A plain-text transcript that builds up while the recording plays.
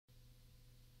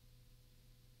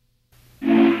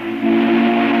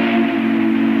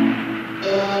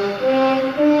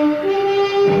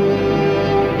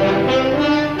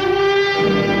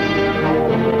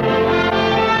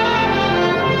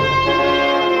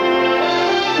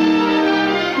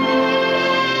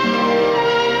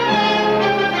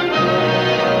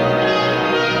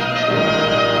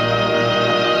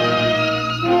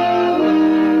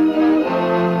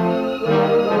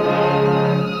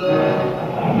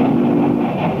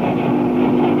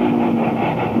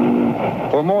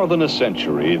For more than a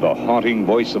century, the haunting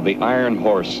voice of the iron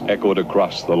horse echoed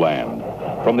across the land.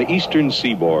 From the eastern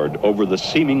seaboard, over the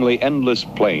seemingly endless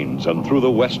plains and through the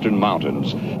western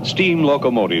mountains, steam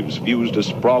locomotives fused a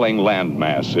sprawling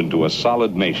landmass into a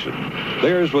solid nation.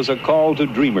 Theirs was a call to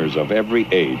dreamers of every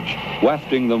age,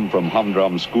 wafting them from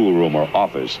humdrum schoolroom or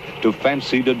office to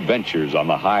fancied adventures on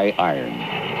the high iron.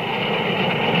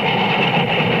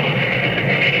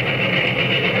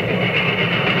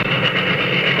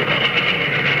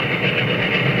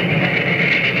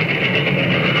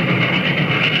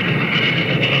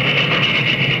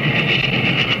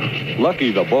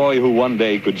 Lucky the boy who one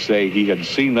day could say he had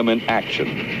seen them in action,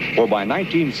 for by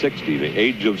 1960 the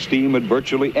age of steam had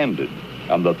virtually ended,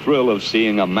 and the thrill of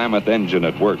seeing a mammoth engine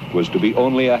at work was to be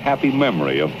only a happy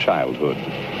memory of childhood.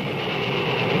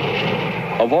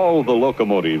 Of all the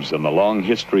locomotives in the long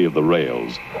history of the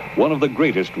rails, one of the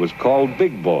greatest was called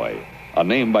Big Boy, a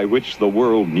name by which the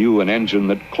world knew an engine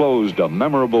that closed a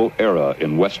memorable era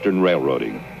in Western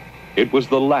railroading. It was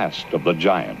the last of the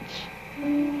giants.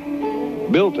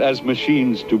 Built as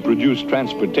machines to produce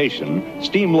transportation,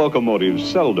 steam locomotives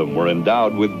seldom were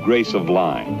endowed with grace of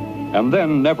line, and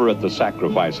then never at the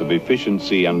sacrifice of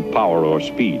efficiency and power or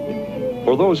speed.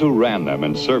 For those who ran them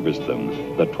and serviced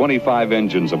them, the 25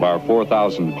 engines of our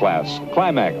 4000 class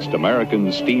climaxed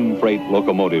American steam freight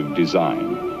locomotive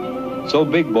design. So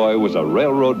Big Boy was a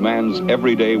railroad man's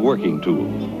everyday working tool.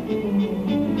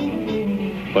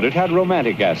 But it had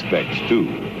romantic aspects, too,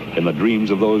 in the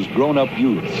dreams of those grown-up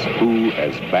youths who,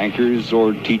 as bankers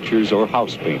or teachers or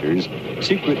house painters,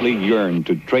 secretly yearned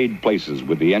to trade places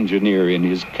with the engineer in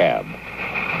his cab.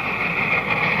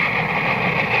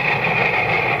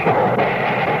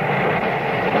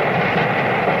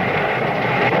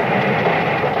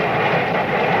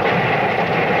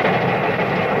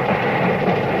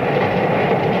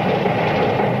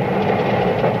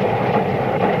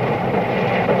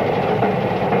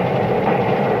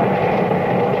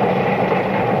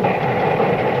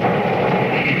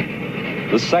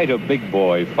 The sight of Big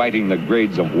Boy fighting the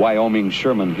grades of Wyoming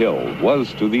Sherman Hill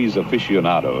was, to these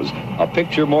aficionados, a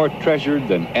picture more treasured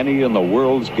than any in the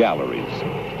world's galleries.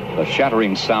 The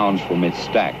shattering sounds from its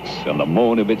stacks and the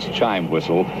moan of its chime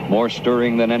whistle more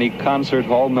stirring than any concert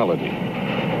hall melody.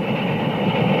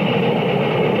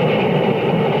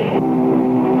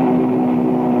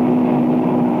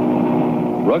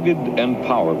 Rugged and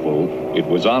powerful, it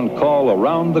was on call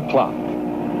around the clock,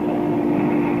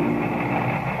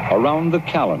 around the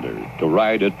calendar, to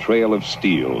ride a trail of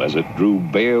steel as it drew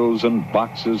bales and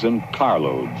boxes and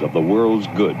carloads of the world's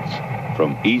goods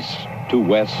from east to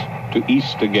west to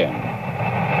east again.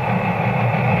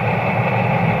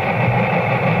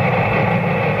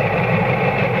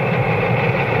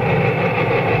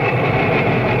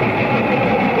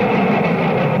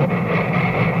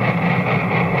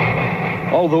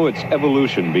 Although its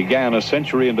evolution began a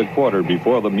century and a quarter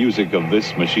before the music of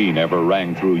this machine ever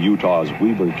rang through Utah's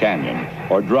Weber Canyon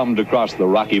or drummed across the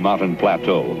Rocky Mountain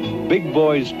Plateau, Big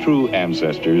Boy's true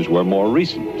ancestors were more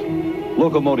recent.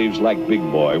 Locomotives like Big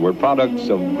Boy were products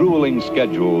of grueling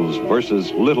schedules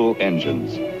versus little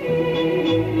engines.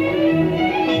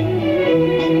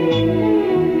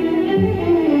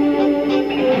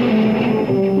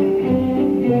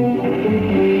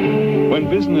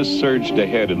 Business surged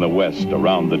ahead in the West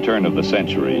around the turn of the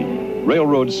century.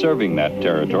 Railroads serving that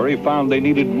territory found they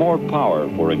needed more power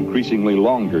for increasingly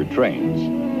longer trains.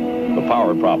 The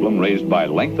power problem raised by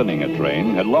lengthening a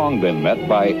train had long been met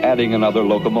by adding another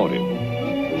locomotive.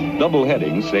 Double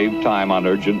heading saved time on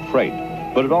urgent freight,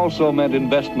 but it also meant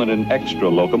investment in extra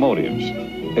locomotives,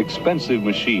 expensive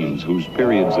machines whose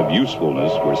periods of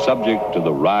usefulness were subject to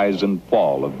the rise and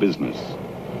fall of business.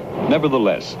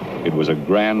 Nevertheless, it was a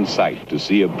grand sight to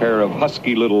see a pair of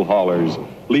husky little haulers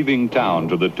leaving town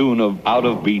to the tune of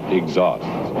out-of-beat exhausts.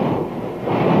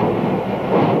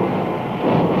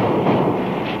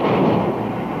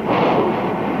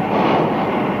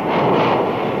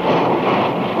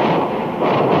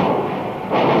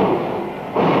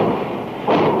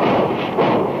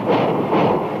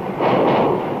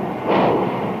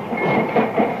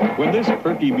 This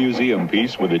perky museum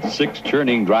piece with its 6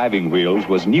 churning driving wheels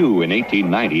was new in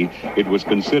 1890. It was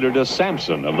considered a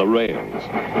Samson of the rails.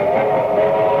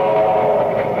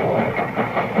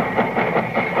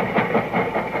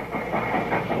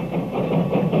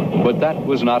 But that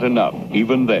was not enough,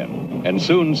 even then, and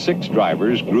soon 6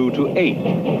 drivers grew to 8.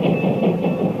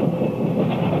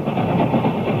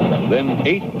 Then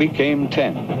 8 became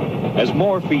 10. As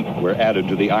more feet were added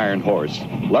to the iron horse,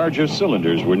 larger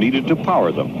cylinders were needed to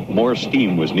power them. More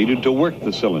steam was needed to work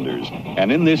the cylinders. And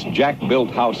in this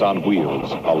jack-built house on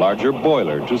wheels, a larger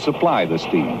boiler to supply the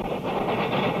steam.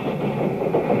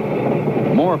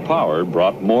 more power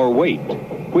brought more weight,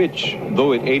 which,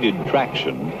 though it aided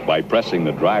traction by pressing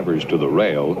the drivers to the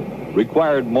rail,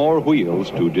 required more wheels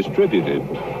to distribute it.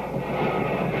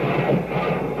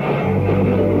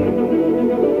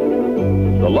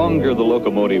 The longer the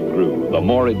locomotive grew, the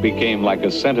more it became like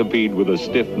a centipede with a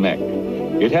stiff neck.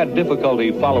 It had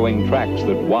difficulty following tracks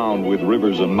that wound with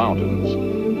rivers and mountains.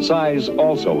 Size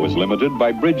also was limited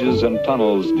by bridges and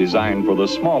tunnels designed for the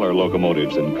smaller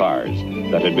locomotives and cars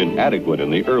that had been adequate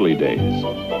in the early days.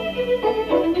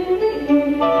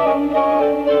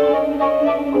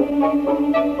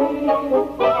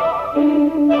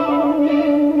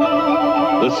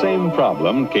 The same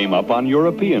problem came up on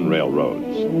European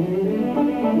railroads.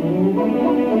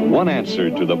 One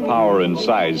answer to the power and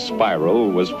size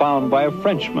spiral was found by a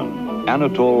Frenchman,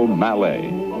 Anatole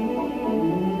Mallet.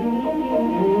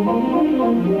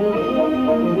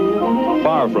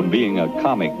 Far from being a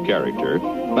comic character,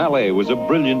 Mallet was a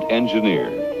brilliant engineer.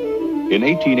 In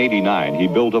 1889, he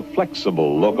built a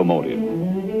flexible locomotive.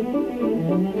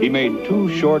 He made 2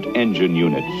 short engine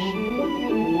units,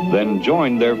 then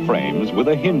joined their frames with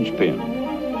a hinge pin.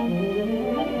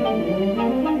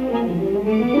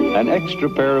 An extra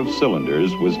pair of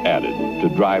cylinders was added to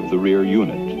drive the rear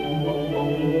unit.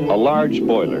 A large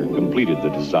boiler completed the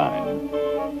design.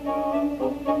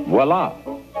 Voila!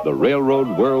 The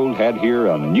railroad world had here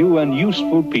a new and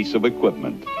useful piece of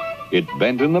equipment. It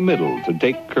bent in the middle to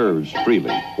take curves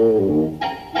freely.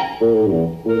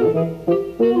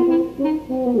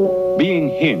 Being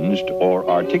hinged or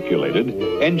articulated,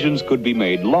 engines could be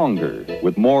made longer,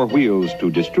 with more wheels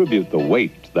to distribute the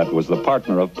weight that was the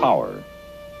partner of power.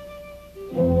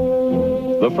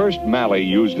 The first Mallet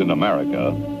used in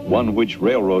America, one which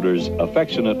railroaders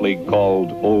affectionately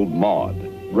called Old Maud,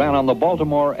 ran on the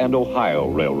Baltimore and Ohio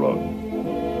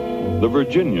Railroad. The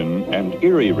Virginian and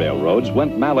Erie railroads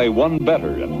went Mallet one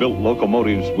better and built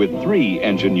locomotives with 3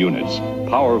 engine units,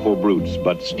 powerful brutes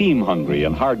but steam-hungry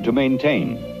and hard to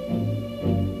maintain.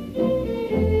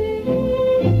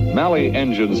 Mallet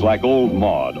engines like Old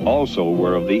Maud also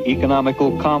were of the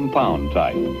economical compound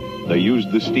type. They used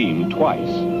the steam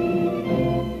twice.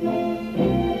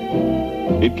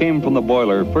 It came from the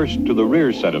boiler first to the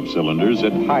rear set of cylinders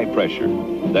at high pressure.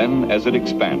 Then, as it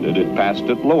expanded, it passed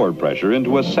at lower pressure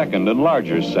into a second and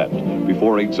larger set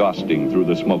before exhausting through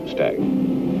the smokestack.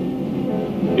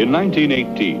 In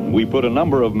 1918, we put a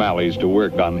number of Mallets to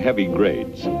work on heavy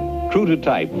grades. True to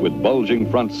type with bulging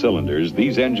front cylinders,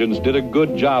 these engines did a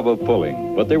good job of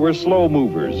pulling, but they were slow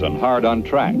movers and hard on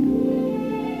track.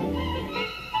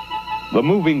 The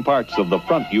moving parts of the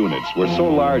front units were so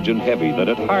large and heavy that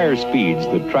at higher speeds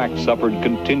the track suffered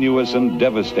continuous and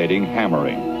devastating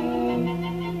hammering.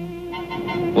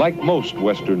 Like most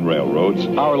Western railroads,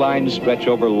 our lines stretch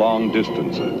over long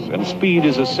distances, and speed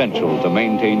is essential to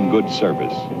maintain good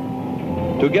service.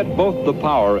 To get both the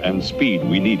power and speed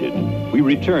we needed, we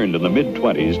returned in the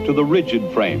mid-20s to the rigid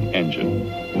frame engine.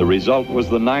 The result was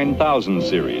the 9000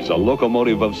 series, a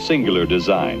locomotive of singular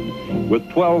design. With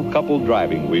 12 coupled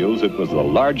driving wheels, it was the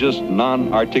largest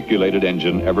non-articulated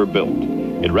engine ever built.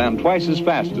 It ran twice as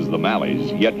fast as the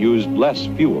Mallets, yet used less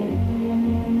fuel.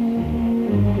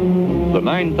 The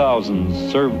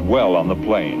 9000s served well on the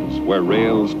plains, where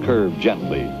rails curved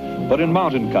gently. But in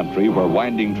mountain country, where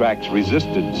winding tracks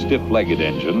resisted stiff-legged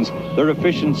engines, their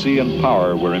efficiency and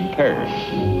power were impaired.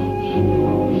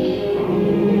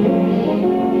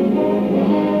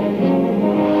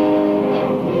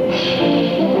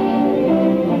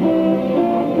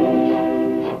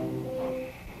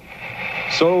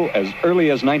 So, as early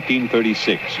as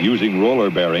 1936, using roller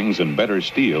bearings and better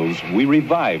steels, we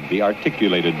revived the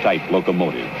articulated type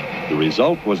locomotive. The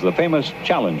result was the famous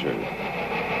Challenger.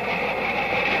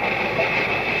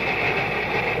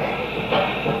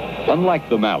 Unlike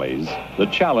the Mallets, the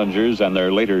Challengers and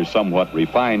their later somewhat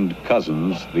refined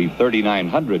cousins, the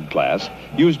 3900 class,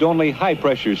 used only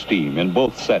high-pressure steam in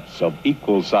both sets of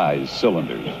equal-sized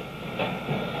cylinders.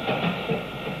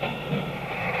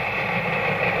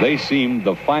 They seemed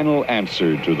the final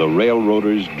answer to the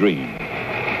railroader's dream.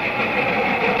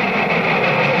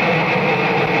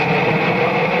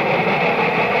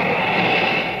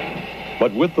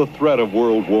 But with the threat of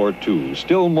World War II,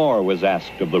 still more was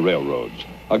asked of the railroads.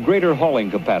 A greater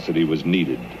hauling capacity was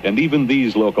needed, and even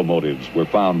these locomotives were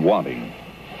found wanting.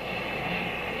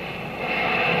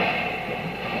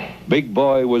 Big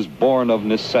Boy was born of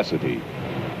necessity.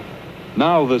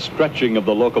 Now the stretching of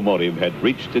the locomotive had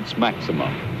reached its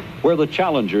maximum. Where the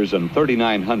Challengers and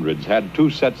 3900s had 2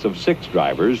 sets of 6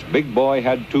 drivers, Big Boy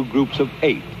had 2 groups of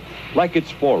 8. Like its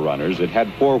forerunners, it had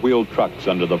 4-wheel trucks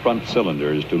under the front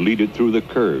cylinders to lead it through the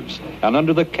curves, and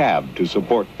under the cab to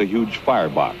support the huge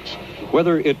firebox.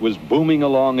 Whether it was booming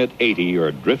along at 80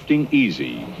 or drifting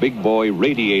easy, Big Boy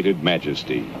radiated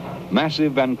majesty.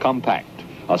 Massive and compact,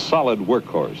 a solid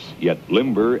workhorse, yet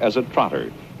limber as a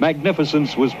trotter,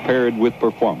 magnificence was paired with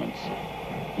performance.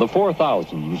 The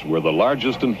 4000s were the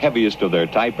largest and heaviest of their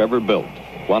type ever built,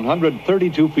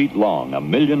 132 feet long, 1.25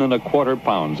 million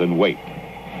pounds in weight.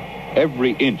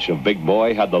 Every inch of Big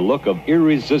Boy had the look of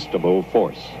irresistible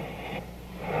force.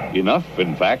 Enough,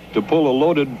 in fact, to pull a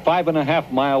loaded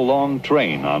 5.5-mile-long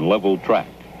train on level track.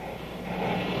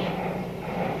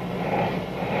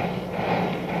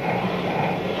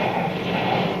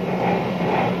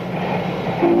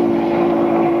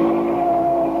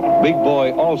 Big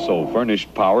Boy also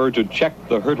furnished power to check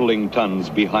the hurtling tons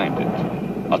behind it.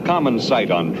 A common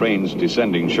sight on trains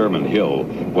descending Sherman Hill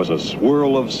was a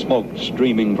swirl of smoke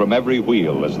streaming from every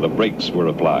wheel as the brakes were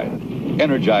applied,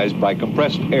 energized by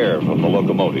compressed air from the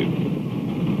locomotive.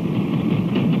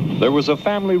 There was a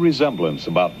family resemblance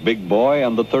about Big Boy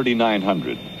and the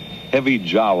 3900. Heavy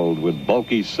jowled with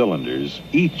bulky cylinders,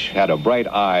 each had a bright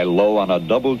eye low on a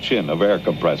double chin of air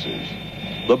compressors.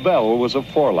 The bell was a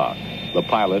forelock, the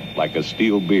pilot like a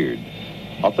steel beard.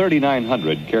 A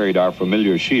 3900 carried our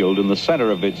familiar shield in the center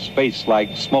of its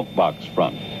space-like smokebox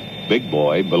front, Big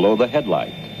Boy below the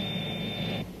headlight.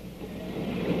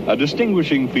 A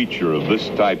distinguishing feature of this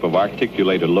type of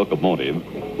articulated locomotive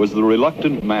was the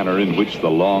reluctant manner in which the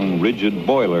long, rigid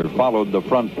boiler followed the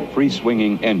front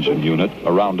free-swinging engine unit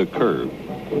around a curve.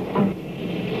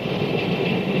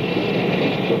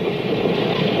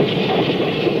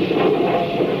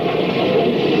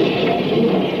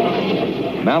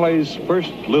 Mallet's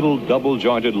first little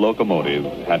double-jointed locomotive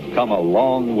had come a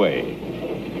long way.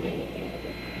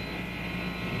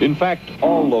 In fact,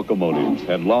 all locomotives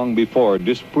had long before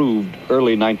disproved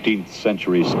early 19th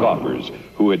century scoffers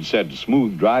who had said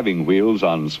smooth driving wheels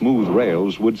on smooth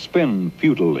rails would spin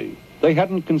futilely. They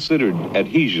hadn't considered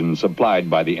adhesion supplied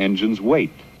by the engine's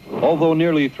weight. Although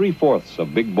nearly 3/4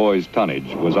 of Big Boy's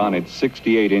tonnage was on its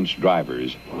 68-inch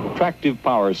drivers, tractive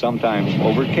power sometimes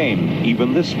overcame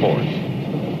even this force.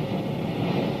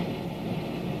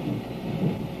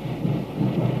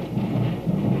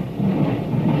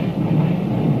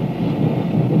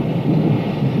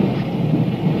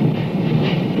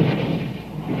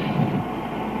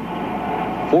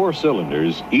 Four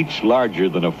cylinders, each larger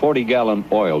than a 40-gallon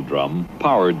oil drum,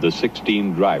 powered the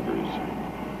 16 drivers.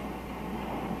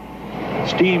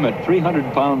 Steam at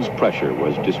 300 pounds pressure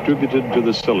was distributed to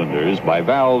the cylinders by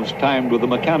valves timed with a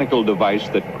mechanical device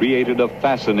that created a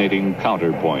fascinating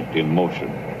counterpoint in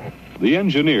motion. The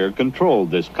engineer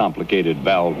controlled this complicated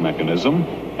valve mechanism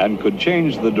and could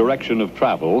change the direction of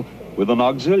travel with an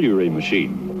auxiliary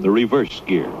machine, the reverse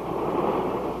gear.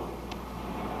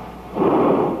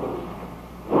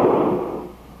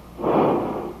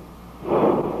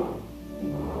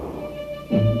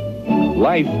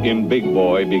 Life in Big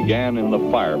Boy began in the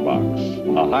firebox,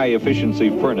 a high-efficiency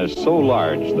furnace so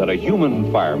large that a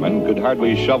human fireman could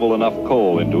hardly shovel enough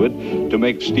coal into it to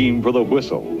make steam for the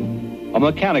whistle. A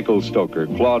mechanical stoker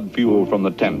clawed fuel from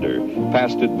the tender,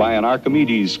 passed it by an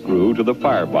Archimedes screw to the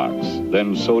firebox,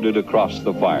 then sewed it across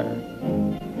the fire.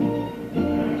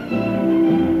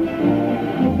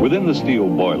 Within the steel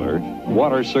boiler,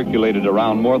 water circulated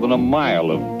around more than a mile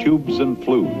of tubes and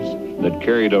flues that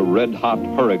carried a red-hot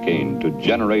hurricane to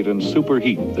generate and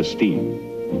superheat the steam.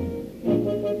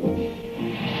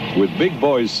 With Big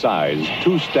Boy's size,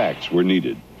 2 stacks were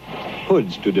needed.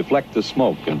 Hoods to deflect the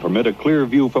smoke and permit a clear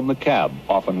view from the cab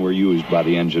often were used by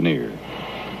the engineer.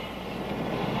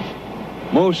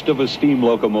 Most of a steam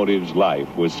locomotive's life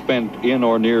was spent in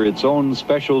or near its own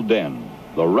special den,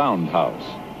 the roundhouse.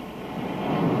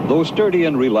 Though sturdy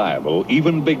and reliable,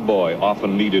 even Big Boy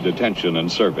often needed attention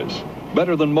and service.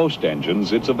 Better than most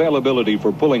engines, its availability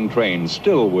for pulling trains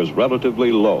still was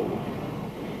relatively low.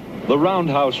 The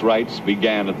roundhouse rights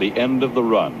began at the end of the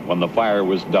run when the fire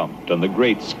was dumped and the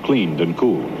grates cleaned and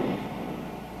cooled.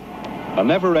 A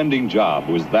never-ending job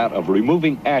was that of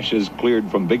removing ashes cleared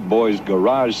from Big Boy's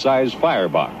garage-sized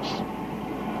firebox.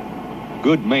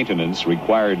 Good maintenance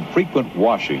required frequent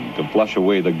washing to flush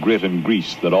away the grit and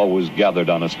grease that always gathered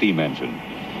on a steam engine.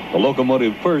 The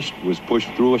locomotive first was pushed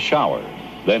through a shower,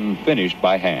 then finished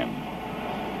by hand.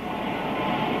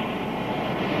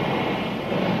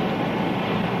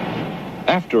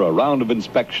 After a round of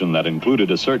inspection that included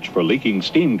a search for leaking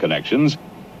steam connections,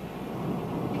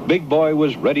 Big Boy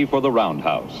was ready for the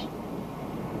roundhouse.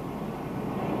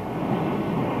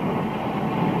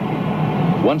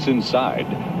 Once inside,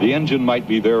 the engine might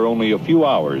be there only a few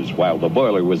hours while the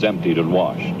boiler was emptied and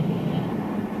washed.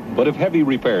 But if heavy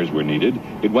repairs were needed,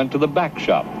 it went to the back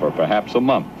shop for perhaps a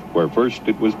month. where first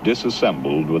it was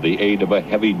disassembled with the aid of a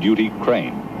heavy-duty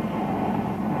crane.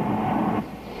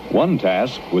 One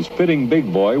task was fitting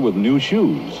Big Boy with new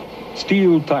shoes,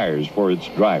 steel tires for its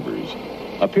drivers,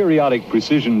 a periodic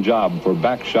precision job for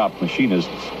back shop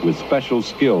machinists with special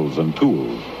skills and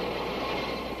tools.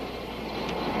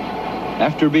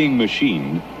 After being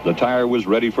machined, the tire was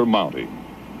ready for mounting.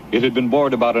 It had been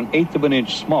bored about 1/8 of an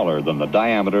inch smaller than the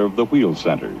diameter of the wheel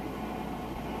center.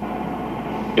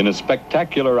 In a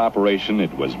spectacular operation,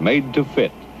 it was made to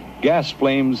fit. Gas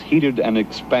flames heated and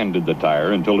expanded the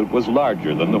tire until it was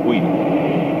larger than the wheel.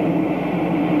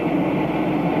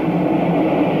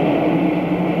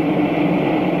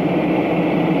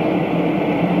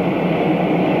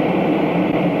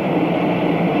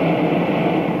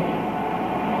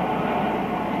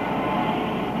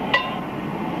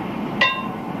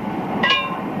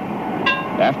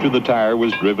 After the tire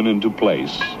was driven into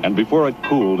place, and before it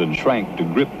cooled and shrank to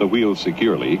grip the wheel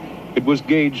securely, it was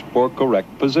gauged for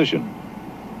correct position.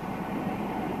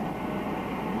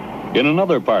 In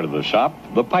another part of the shop,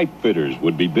 the pipe fitters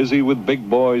would be busy with Big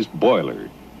Boy's boiler.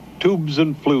 Tubes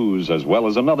and flues, as well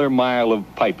as another mile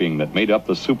of piping that made up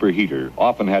the superheater,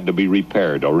 often had to be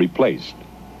repaired or replaced.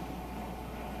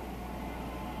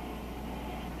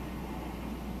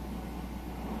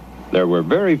 There were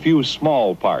very few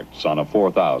small parts on a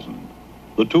 4000.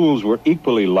 The tools were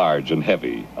equally large and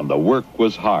heavy, and the work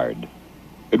was hard.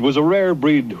 It was a rare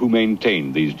breed who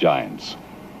maintained these giants,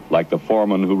 like the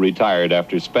foreman who retired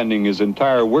after spending his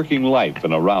entire working life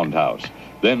in a roundhouse,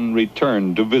 then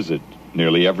returned to visit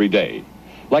nearly every day,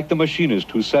 like the machinist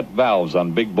who set valves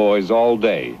on Big Boys all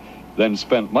day, then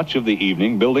spent much of the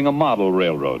evening building a model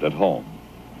railroad at home.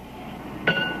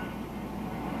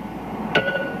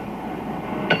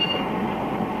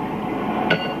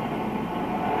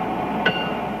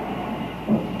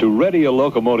 To ready a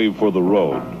locomotive for the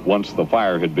road, once the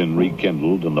fire had been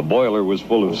rekindled and the boiler was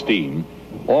full of steam,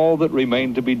 all that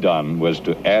remained to be done was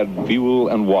to add fuel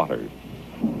and water.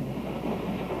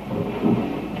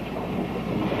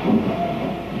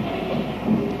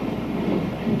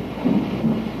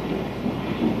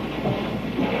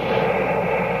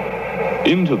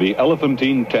 Into the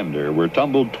Elephantine tender were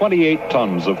tumbled 28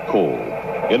 tons of coal,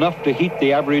 enough to heat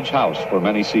the average house for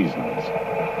many seasons.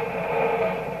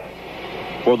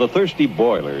 For the thirsty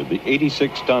boiler, the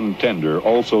 86-ton tender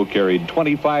also carried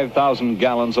 25,000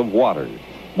 gallons of water,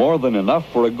 more than enough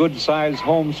for a good-sized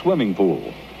home swimming pool.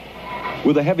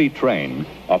 With a heavy train,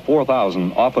 a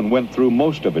 4000 often went through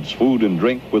most of its food and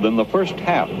drink within the first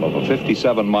half of a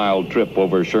 57-mile trip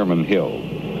over Sherman Hill.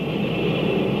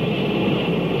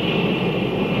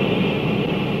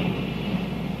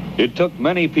 It took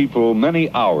many people many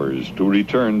hours to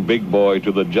return Big Boy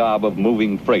to the job of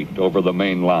moving freight over the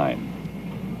main line.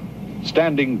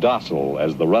 Standing docile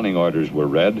as the running orders were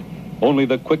read, only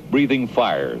the quick-breathing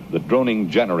fire, the droning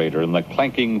generator, and the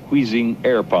clanking, wheezing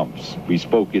air pumps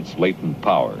bespoke its latent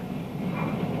power.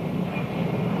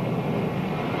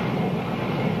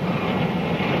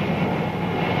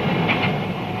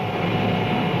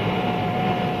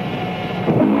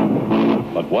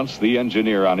 But once the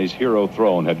engineer on his hero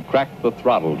throne had cracked the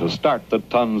throttle to start the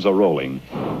tons a-rolling,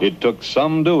 it took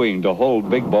some doing to hold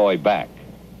Big Boy back.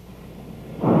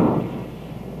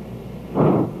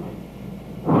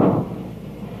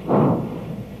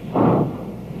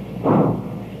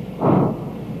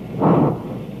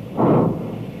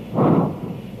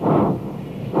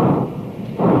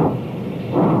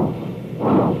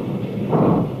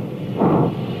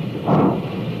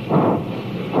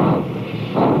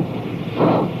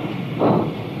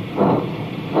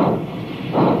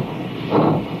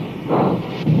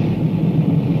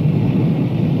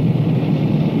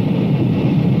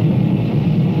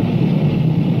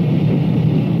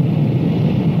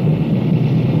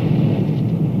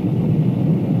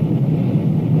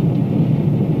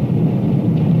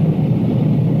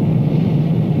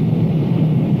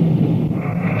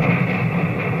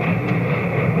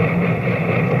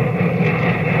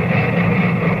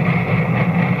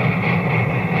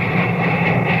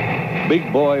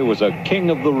 Big Boy was a king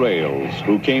of the rails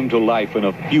who came to life in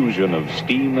a fusion of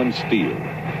steam and steel.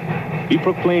 He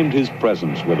proclaimed his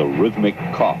presence with a rhythmic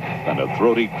cough and a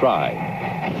throaty cry,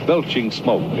 belching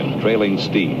smoke and trailing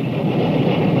steam.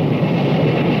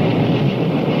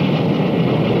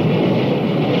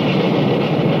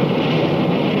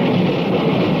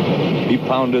 He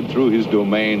pounded through his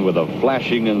domain with a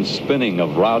flashing and spinning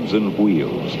of rods and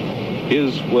wheels.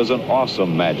 His was an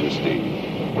awesome majesty,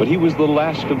 but he was the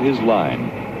last of his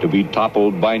line to be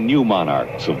toppled by new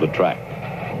monarchs of the track.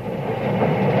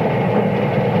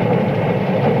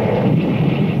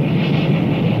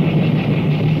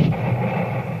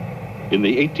 In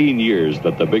the 18 years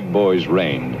that the big boys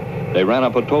reigned, they ran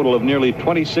up a total of nearly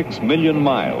 26 million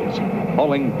miles,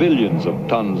 hauling billions of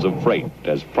tons of freight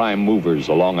as prime movers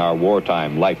along our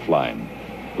wartime lifeline,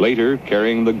 later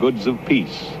carrying the goods of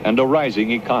peace and a rising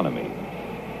economy.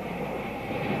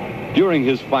 During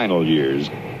his final years,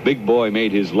 Big Boy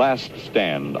made his last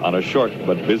stand on a short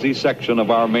but busy section of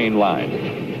our main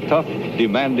line, tough,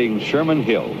 demanding Sherman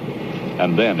Hill.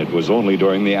 And then it was only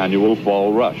during the annual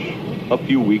fall rush, a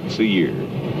few weeks a year.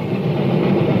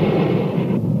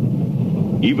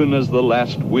 Even as the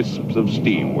last wisps of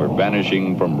steam were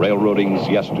vanishing from railroading's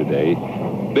yesterday,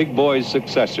 Big Boy's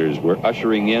successors were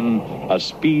ushering in a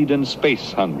speed and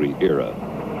space-hungry era.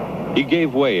 He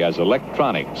gave way as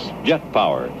electronics, jet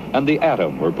power, and the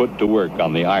atom were put to work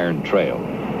on the iron trail.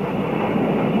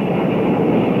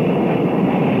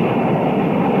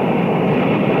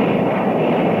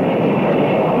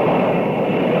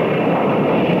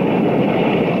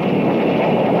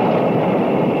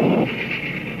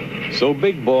 So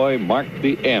Big Boy marked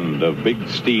the end of big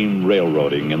steam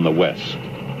railroading in the West.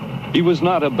 He was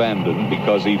not abandoned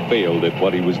because he failed at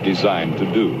what he was designed to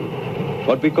do,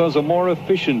 but because a more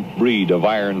efficient breed of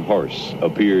iron horse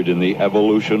appeared in the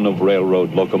evolution of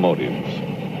railroad locomotives.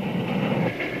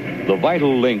 The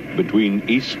vital link between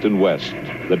East and West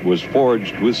that was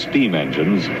forged with steam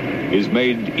engines is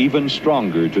made even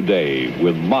stronger today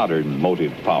with modern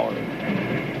motive power.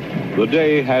 The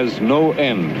day has no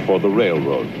end for the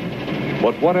railroad,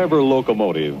 but whatever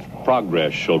locomotive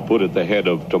progress shall put at the head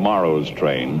of tomorrow's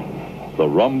train, the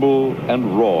rumble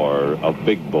and roar of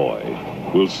Big Boy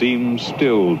will seem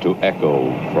still to echo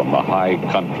from the high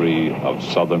country of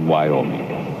southern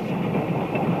Wyoming.